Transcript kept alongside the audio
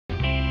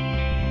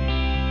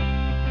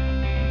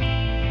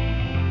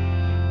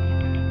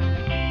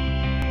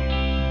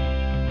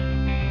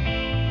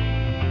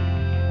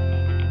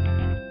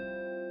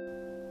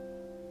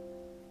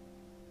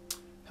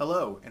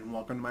Hello and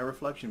welcome to my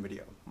reflection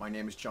video. My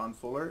name is John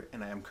Fuller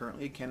and I am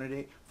currently a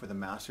candidate for the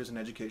Masters in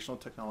Educational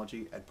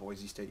Technology at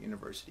Boise State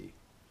University.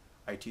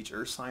 I teach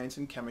earth science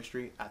and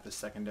chemistry at the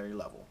secondary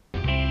level.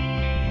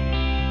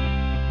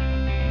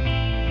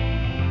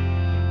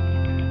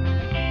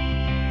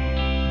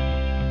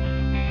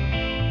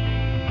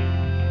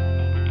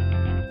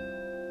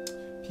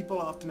 People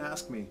often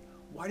ask me,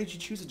 why did you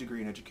choose a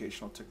degree in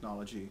educational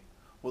technology?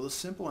 Well, the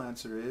simple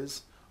answer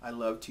is, I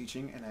love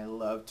teaching and I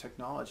love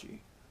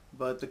technology.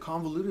 But the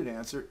convoluted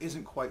answer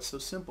isn't quite so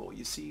simple.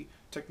 You see,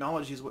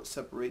 technology is what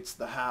separates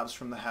the haves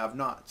from the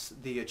have-nots,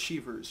 the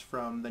achievers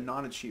from the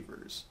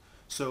non-achievers.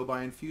 So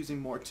by infusing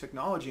more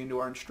technology into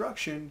our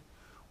instruction,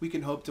 we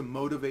can hope to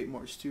motivate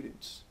more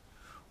students.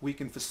 We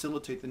can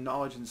facilitate the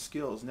knowledge and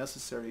skills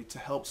necessary to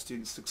help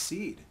students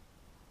succeed.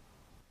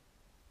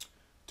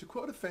 To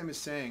quote a famous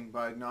saying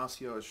by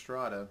Ignacio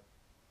Estrada,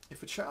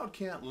 if a child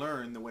can't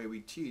learn the way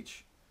we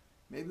teach,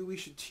 maybe we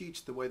should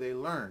teach the way they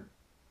learn.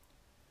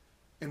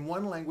 And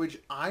one language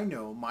I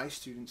know my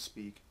students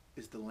speak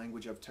is the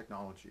language of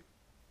technology.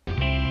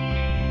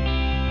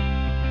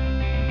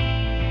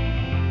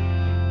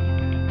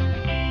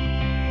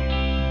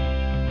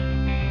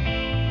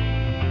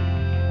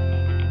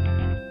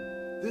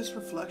 This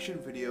reflection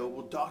video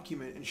will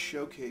document and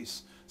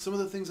showcase some of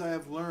the things I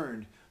have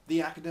learned,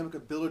 the academic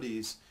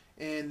abilities,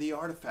 and the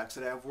artifacts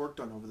that I have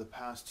worked on over the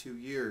past 2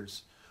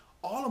 years.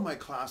 All of my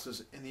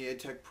classes in the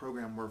EdTech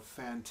program were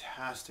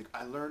fantastic.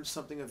 I learned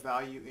something of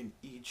value in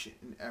each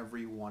and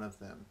every one of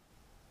them.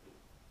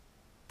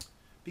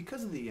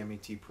 Because of the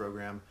MET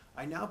program,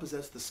 I now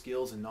possess the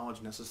skills and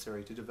knowledge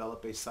necessary to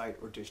develop a site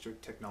or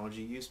district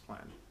technology use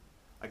plan.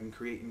 I can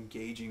create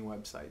engaging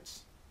websites.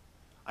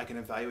 I can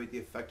evaluate the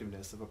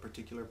effectiveness of a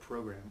particular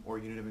program or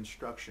unit of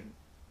instruction.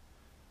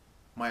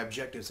 My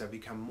objectives have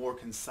become more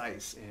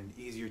concise and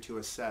easier to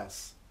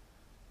assess.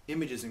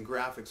 Images and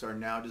graphics are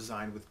now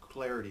designed with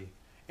clarity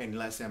and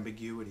less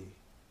ambiguity.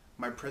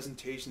 My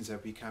presentations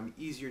have become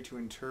easier to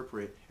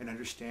interpret and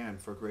understand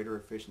for greater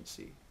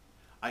efficiency.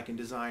 I can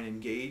design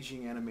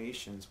engaging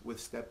animations with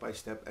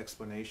step-by-step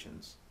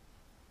explanations.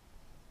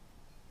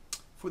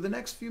 For the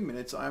next few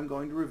minutes, I am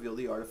going to reveal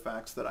the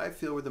artifacts that I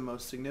feel were the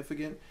most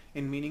significant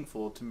and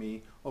meaningful to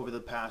me over the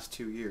past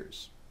 2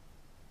 years.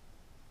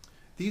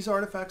 These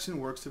artifacts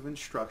and works of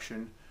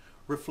instruction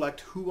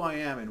reflect who I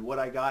am and what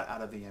I got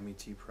out of the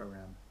MET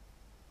program.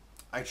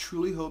 I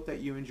truly hope that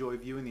you enjoy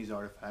viewing these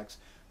artifacts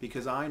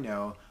because I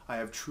know I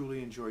have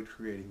truly enjoyed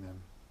creating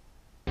them.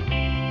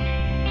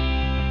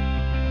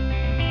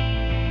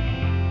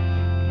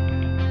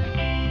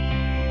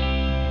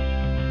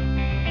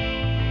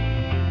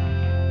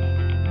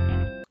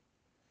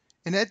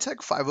 In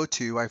EdTech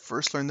 502, I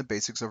first learned the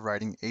basics of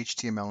writing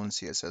HTML and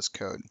CSS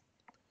code.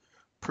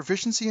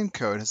 Proficiency in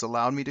code has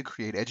allowed me to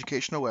create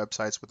educational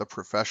websites with a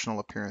professional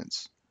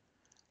appearance.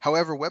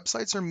 However,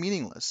 websites are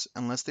meaningless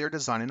unless they are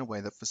designed in a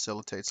way that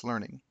facilitates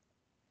learning.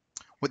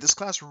 What this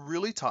class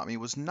really taught me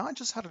was not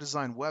just how to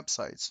design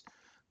websites,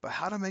 but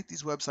how to make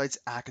these websites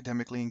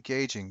academically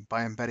engaging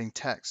by embedding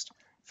text,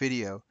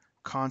 video,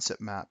 concept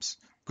maps,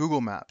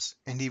 Google Maps,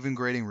 and even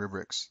grading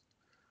rubrics.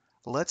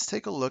 Let's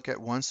take a look at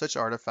one such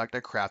artifact I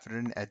crafted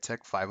in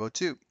EdTech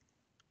 502.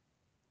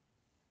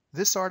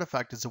 This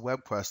artifact is a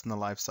web quest in the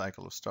life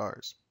cycle of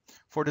stars.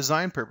 For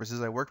design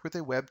purposes, I worked with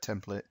a web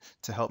template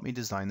to help me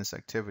design this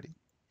activity.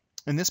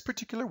 In this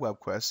particular web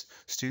quest,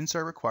 students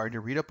are required to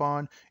read up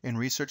on and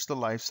research the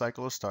life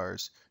cycle of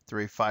stars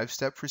through a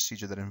 5-step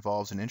procedure that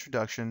involves an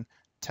introduction,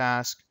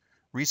 task,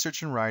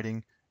 research and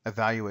writing,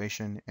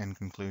 evaluation, and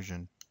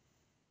conclusion.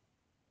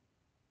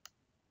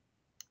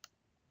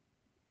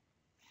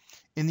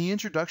 In the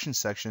introduction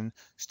section,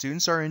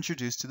 students are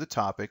introduced to the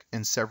topic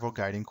and several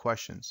guiding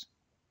questions.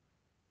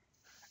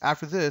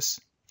 After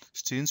this,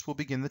 students will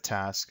begin the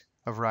task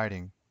of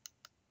writing.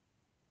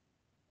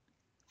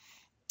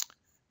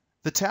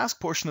 The task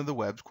portion of the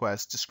web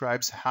quest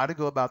describes how to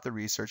go about the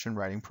research and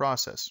writing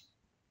process.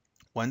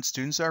 Once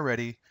students are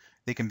ready,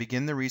 they can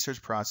begin the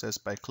research process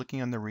by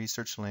clicking on the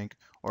research link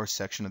or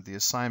section of the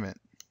assignment.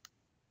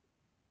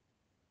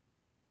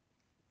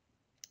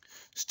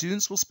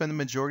 Students will spend the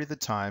majority of the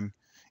time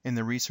in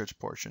the research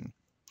portion.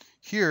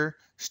 Here,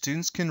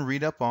 students can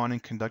read up on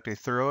and conduct a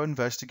thorough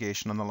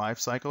investigation on the life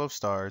cycle of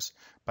stars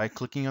by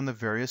clicking on the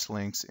various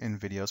links and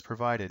videos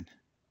provided.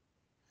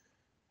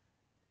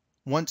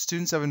 Once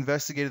students have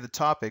investigated the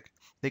topic,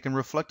 they can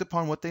reflect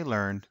upon what they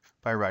learned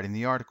by writing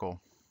the article.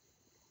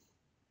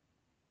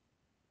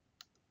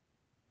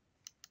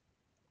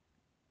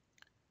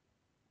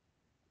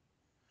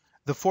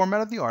 The format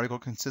of the article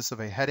consists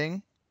of a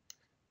heading,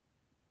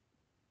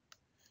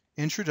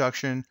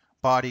 introduction,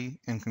 body,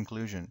 and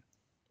conclusion.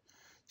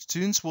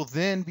 Students will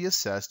then be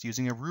assessed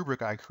using a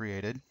rubric I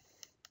created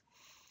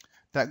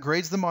that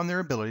grades them on their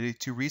ability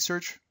to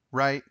research,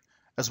 write,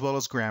 as well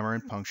as grammar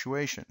and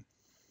punctuation.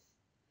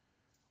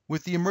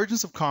 With the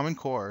emergence of Common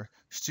Core,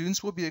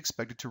 students will be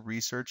expected to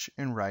research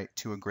and write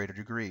to a greater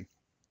degree.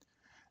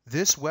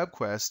 This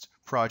WebQuest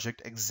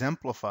project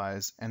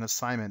exemplifies an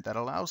assignment that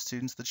allows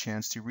students the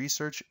chance to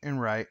research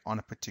and write on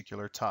a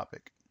particular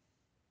topic.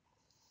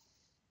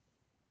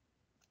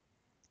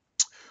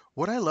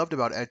 What I loved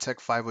about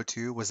EdTech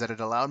 502 was that it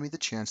allowed me the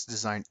chance to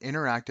design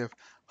interactive,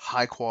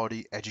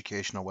 high-quality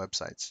educational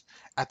websites.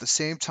 At the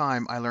same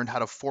time, I learned how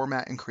to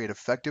format and create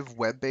effective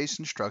web-based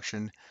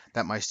instruction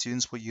that my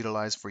students will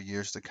utilize for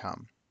years to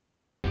come.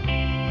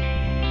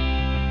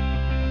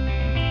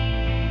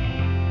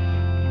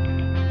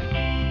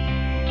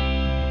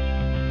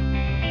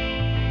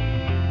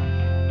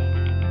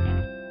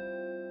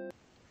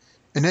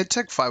 In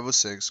EdTech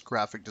 506,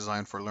 Graphic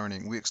Design for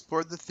Learning, we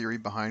explored the theory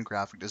behind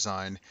graphic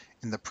design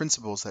and the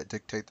principles that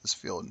dictate this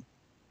field.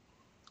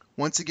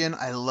 Once again,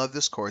 I love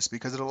this course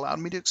because it allowed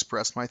me to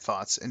express my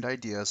thoughts and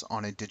ideas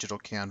on a digital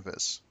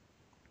canvas.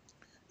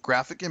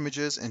 Graphic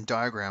images and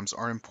diagrams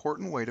are an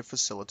important way to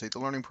facilitate the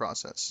learning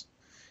process.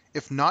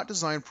 If not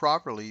designed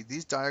properly,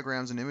 these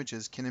diagrams and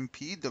images can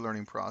impede the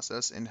learning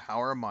process and how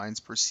our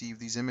minds perceive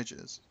these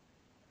images.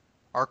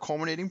 Our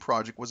culminating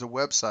project was a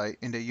website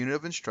and a unit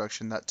of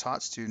instruction that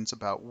taught students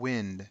about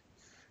wind.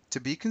 To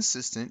be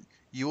consistent,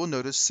 you will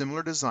notice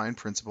similar design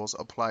principles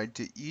applied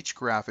to each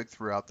graphic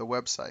throughout the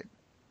website.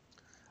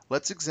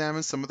 Let's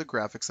examine some of the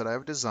graphics that I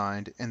have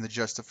designed and the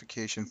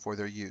justification for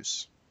their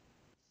use.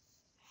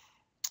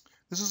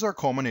 This is our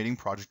culminating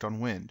project on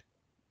wind.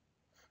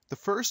 The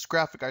first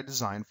graphic I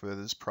designed for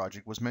this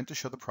project was meant to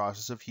show the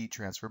process of heat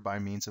transfer by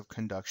means of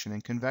conduction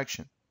and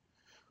convection.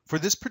 For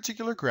this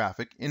particular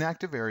graphic,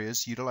 inactive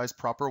areas utilize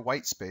proper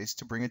white space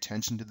to bring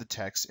attention to the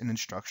text and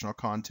instructional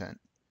content.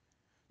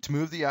 To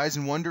move the eyes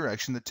in one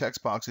direction, the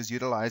text boxes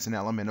utilize an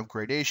element of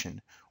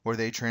gradation, where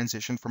they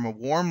transition from a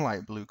warm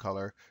light blue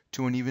color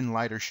to an even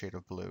lighter shade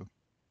of blue.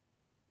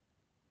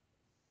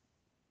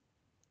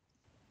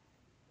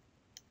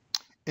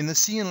 In the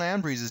sea and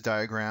land breezes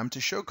diagram,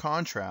 to show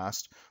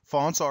contrast,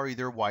 fonts are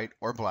either white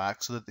or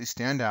black so that they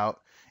stand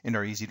out and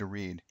are easy to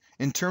read.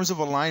 In terms of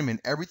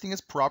alignment, everything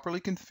is properly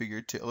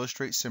configured to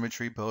illustrate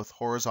symmetry both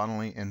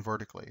horizontally and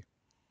vertically.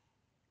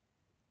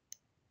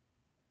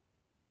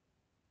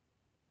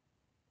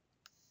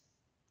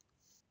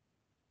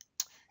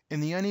 In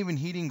the uneven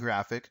heating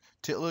graphic,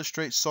 to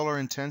illustrate solar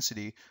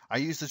intensity, I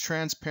used the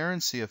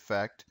transparency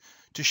effect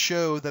to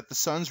show that the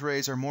sun's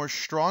rays are more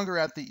stronger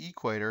at the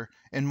equator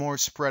and more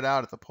spread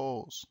out at the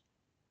poles.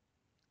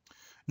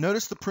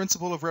 Notice the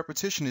principle of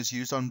repetition is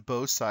used on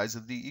both sides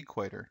of the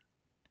equator.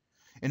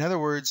 In other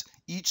words,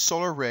 each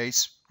solar ray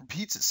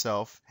repeats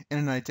itself in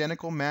an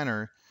identical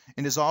manner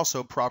and is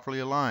also properly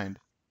aligned.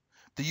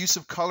 The use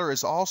of color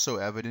is also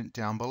evident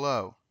down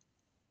below.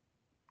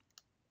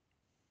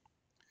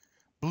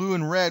 Blue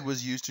and red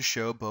was used to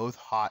show both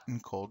hot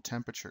and cold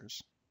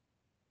temperatures.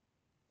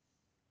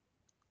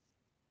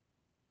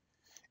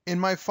 In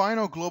my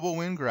final global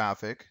wind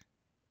graphic,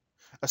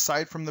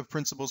 aside from the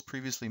principles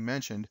previously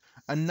mentioned,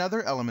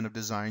 another element of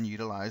design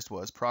utilized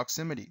was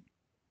proximity.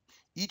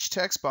 Each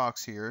text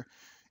box here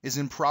is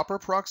in proper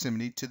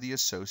proximity to the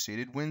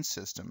associated wind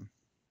system.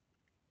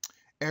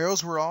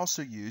 Arrows were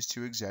also used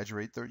to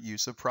exaggerate the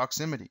use of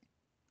proximity.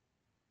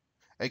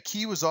 A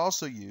key was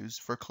also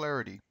used for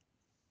clarity.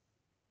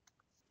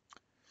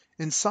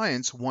 In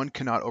science, one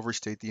cannot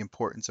overstate the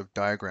importance of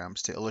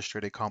diagrams to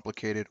illustrate a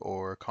complicated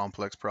or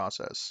complex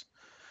process.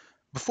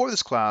 Before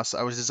this class,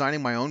 I was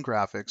designing my own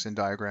graphics and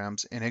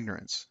diagrams in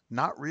ignorance,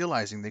 not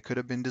realizing they could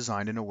have been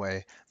designed in a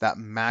way that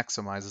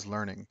maximizes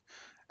learning.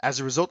 As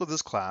a result of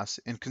this class,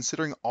 and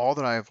considering all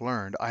that I have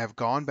learned, I have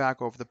gone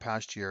back over the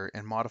past year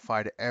and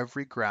modified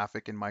every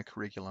graphic in my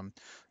curriculum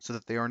so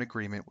that they are in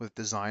agreement with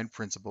design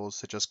principles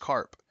such as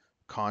CARP,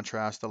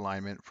 contrast,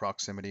 alignment,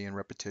 proximity, and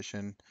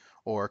repetition,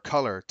 or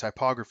color,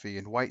 typography,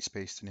 and white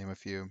space, to name a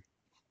few.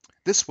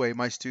 This way,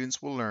 my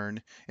students will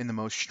learn in the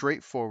most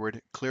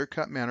straightforward,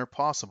 clear-cut manner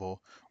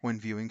possible when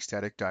viewing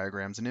static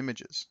diagrams and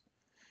images.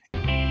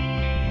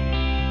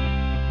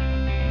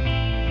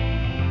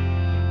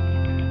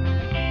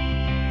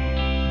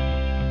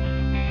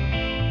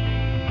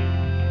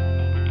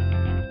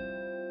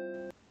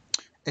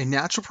 A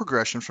natural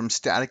progression from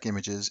static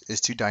images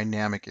is to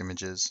dynamic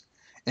images.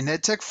 In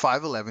EdTech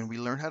 511, we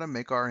learned how to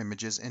make our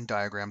images and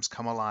diagrams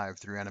come alive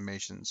through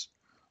animations.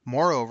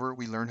 Moreover,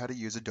 we learned how to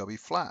use Adobe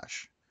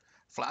Flash.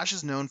 Flash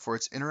is known for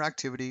its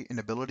interactivity and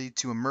ability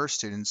to immerse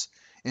students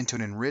into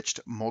an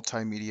enriched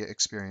multimedia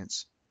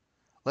experience.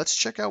 Let's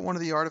check out one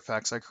of the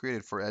artifacts I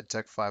created for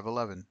EdTech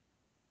 511.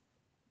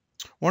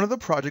 One of the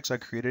projects I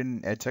created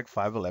in EdTech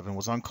 511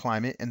 was on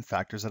climate and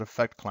factors that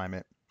affect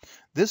climate.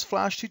 This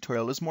Flash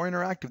tutorial is more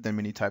interactive than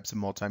many types of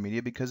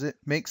multimedia because it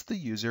makes the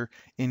user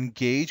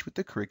engage with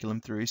the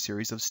curriculum through a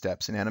series of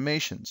steps and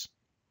animations.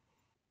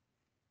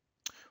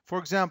 For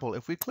example,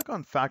 if we click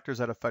on factors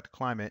that affect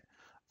climate,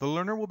 the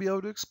learner will be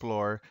able to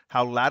explore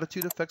how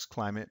latitude affects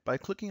climate by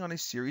clicking on a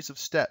series of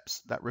steps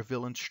that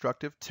reveal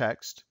instructive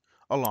text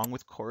along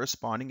with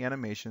corresponding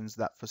animations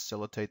that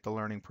facilitate the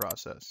learning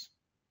process.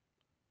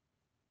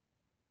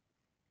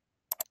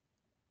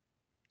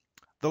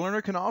 The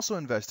learner can also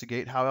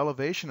investigate how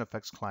elevation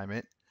affects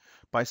climate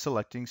by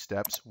selecting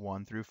steps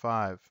 1 through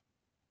 5.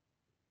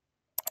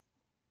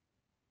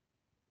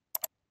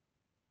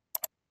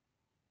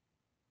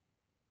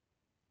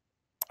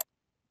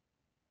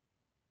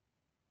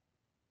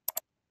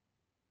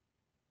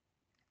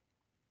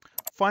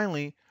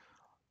 Finally,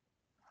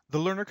 the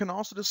learner can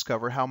also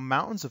discover how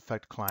mountains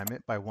affect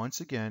climate by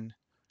once again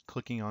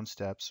clicking on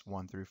steps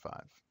 1 through 5.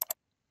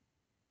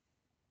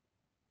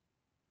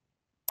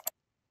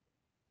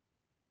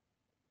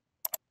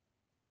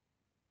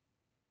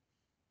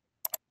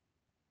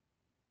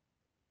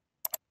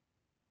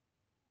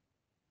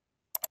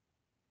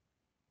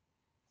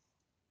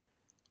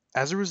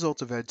 As a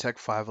result of EdTech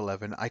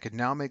 511, I could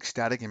now make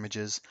static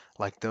images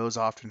like those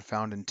often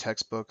found in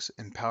textbooks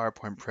and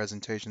PowerPoint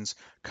presentations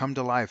come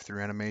to life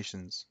through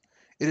animations.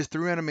 It is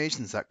through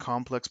animations that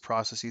complex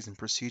processes and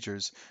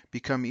procedures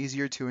become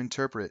easier to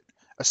interpret,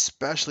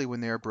 especially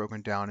when they are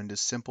broken down into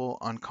simple,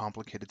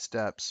 uncomplicated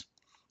steps.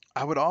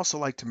 I would also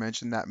like to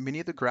mention that many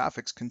of the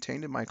graphics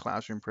contained in my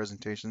classroom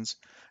presentations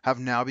have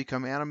now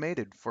become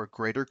animated for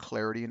greater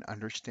clarity and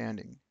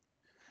understanding.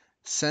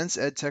 Since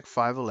EdTech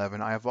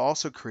 511, I have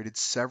also created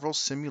several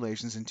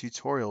simulations and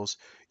tutorials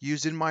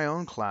used in my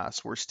own class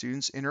where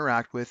students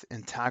interact with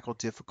and tackle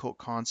difficult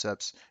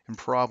concepts and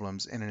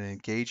problems in an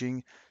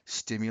engaging,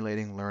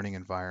 stimulating learning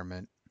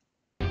environment.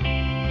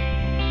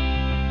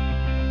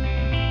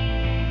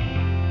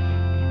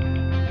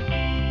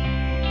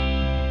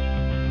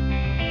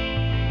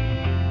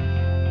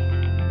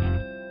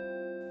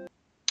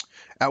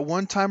 At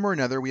one time or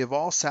another, we have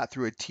all sat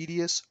through a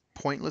tedious,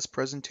 pointless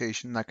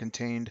presentation that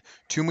contained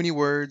too many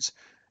words,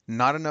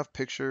 not enough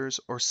pictures,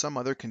 or some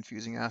other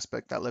confusing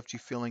aspect that left you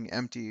feeling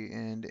empty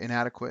and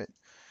inadequate.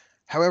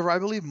 However, I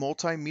believe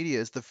multimedia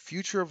is the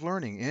future of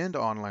learning and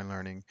online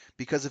learning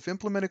because if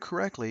implemented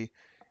correctly,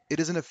 it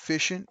is an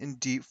efficient and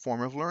deep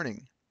form of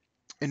learning.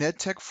 In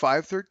EdTech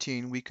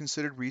 513, we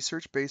considered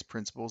research-based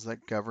principles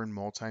that govern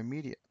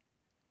multimedia.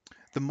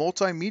 The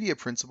multimedia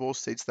principle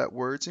states that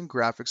words and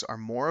graphics are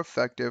more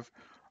effective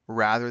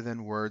rather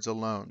than words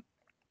alone.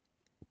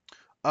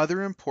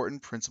 Other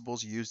important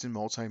principles used in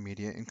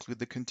multimedia include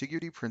the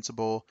contiguity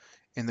principle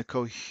and the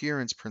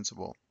coherence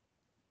principle.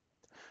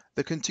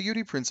 The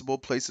contiguity principle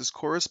places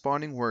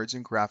corresponding words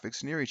and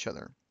graphics near each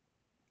other.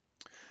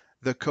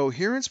 The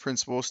coherence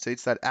principle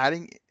states that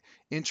adding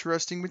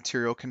interesting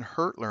material can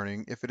hurt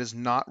learning if it is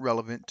not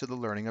relevant to the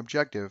learning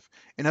objective.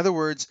 In other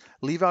words,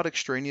 leave out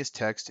extraneous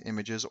text,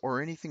 images,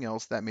 or anything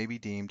else that may be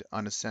deemed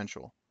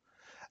unessential.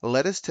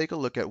 Let us take a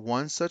look at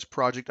one such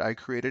project I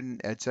created in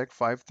EdTech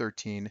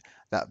 513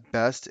 that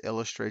best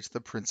illustrates the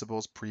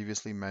principles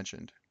previously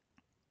mentioned.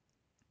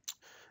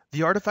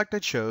 The artifact I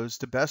chose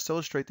to best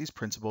illustrate these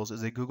principles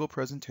is a Google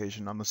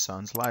presentation on the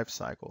sun's life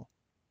cycle.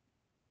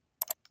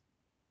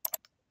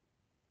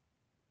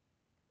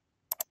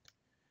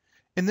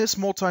 In this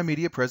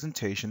multimedia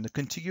presentation, the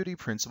contiguity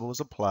principle is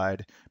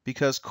applied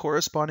because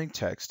corresponding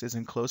text is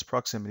in close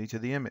proximity to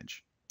the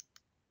image.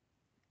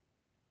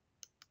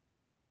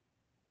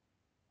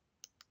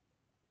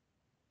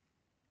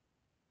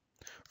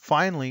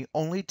 Finally,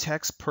 only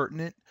text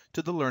pertinent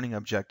to the learning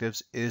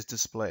objectives is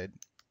displayed.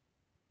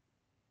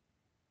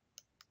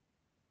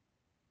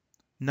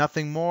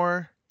 Nothing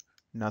more,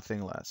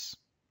 nothing less.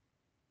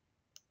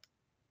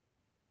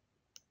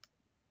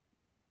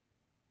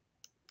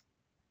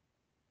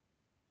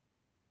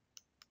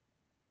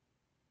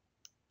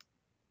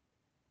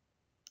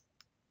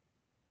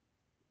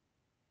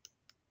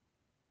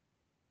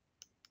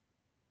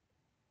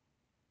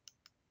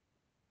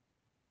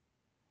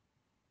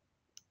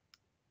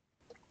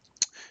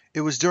 It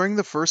was during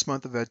the first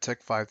month of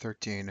EdTech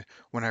 513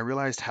 when I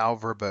realized how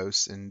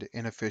verbose and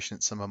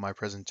inefficient some of my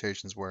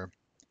presentations were.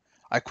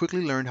 I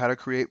quickly learned how to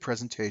create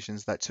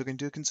presentations that took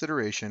into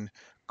consideration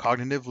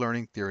cognitive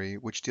learning theory,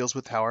 which deals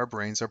with how our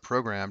brains are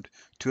programmed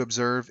to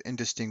observe and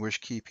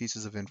distinguish key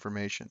pieces of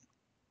information.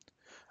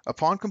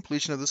 Upon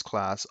completion of this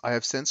class, I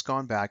have since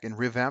gone back and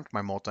revamped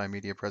my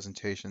multimedia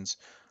presentations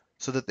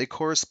so that they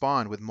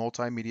correspond with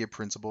multimedia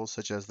principles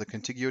such as the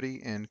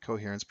contiguity and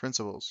coherence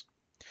principles.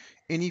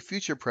 Any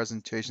future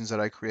presentations that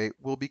I create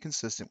will be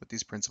consistent with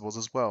these principles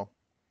as well.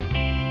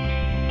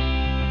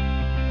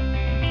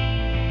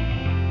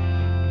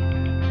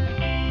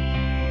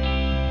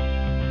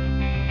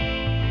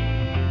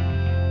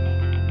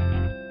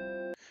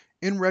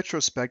 In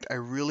retrospect, I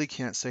really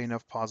can't say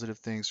enough positive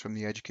things from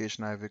the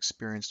education I have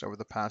experienced over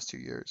the past 2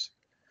 years.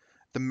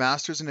 The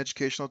Masters in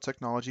Educational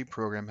Technology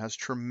program has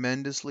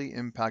tremendously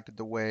impacted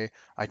the way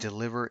I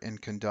deliver and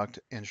conduct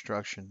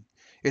instruction.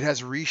 It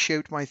has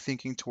reshaped my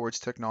thinking towards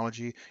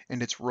technology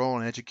and its role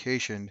in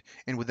education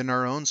and within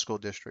our own school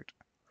district.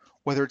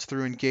 Whether it's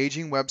through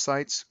engaging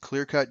websites,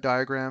 clear-cut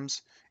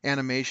diagrams,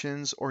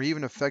 animations, or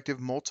even effective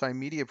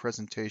multimedia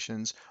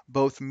presentations,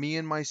 both me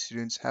and my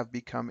students have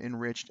become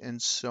enriched in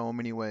so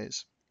many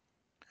ways.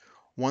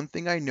 One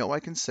thing I know I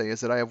can say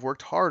is that I have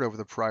worked hard over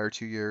the prior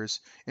 2 years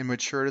and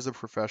matured as a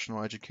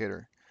professional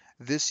educator.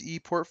 This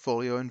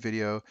e-portfolio and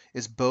video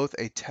is both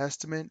a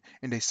testament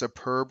and a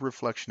superb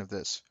reflection of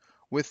this.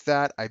 With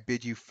that, I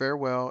bid you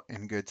farewell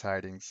and good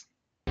tidings.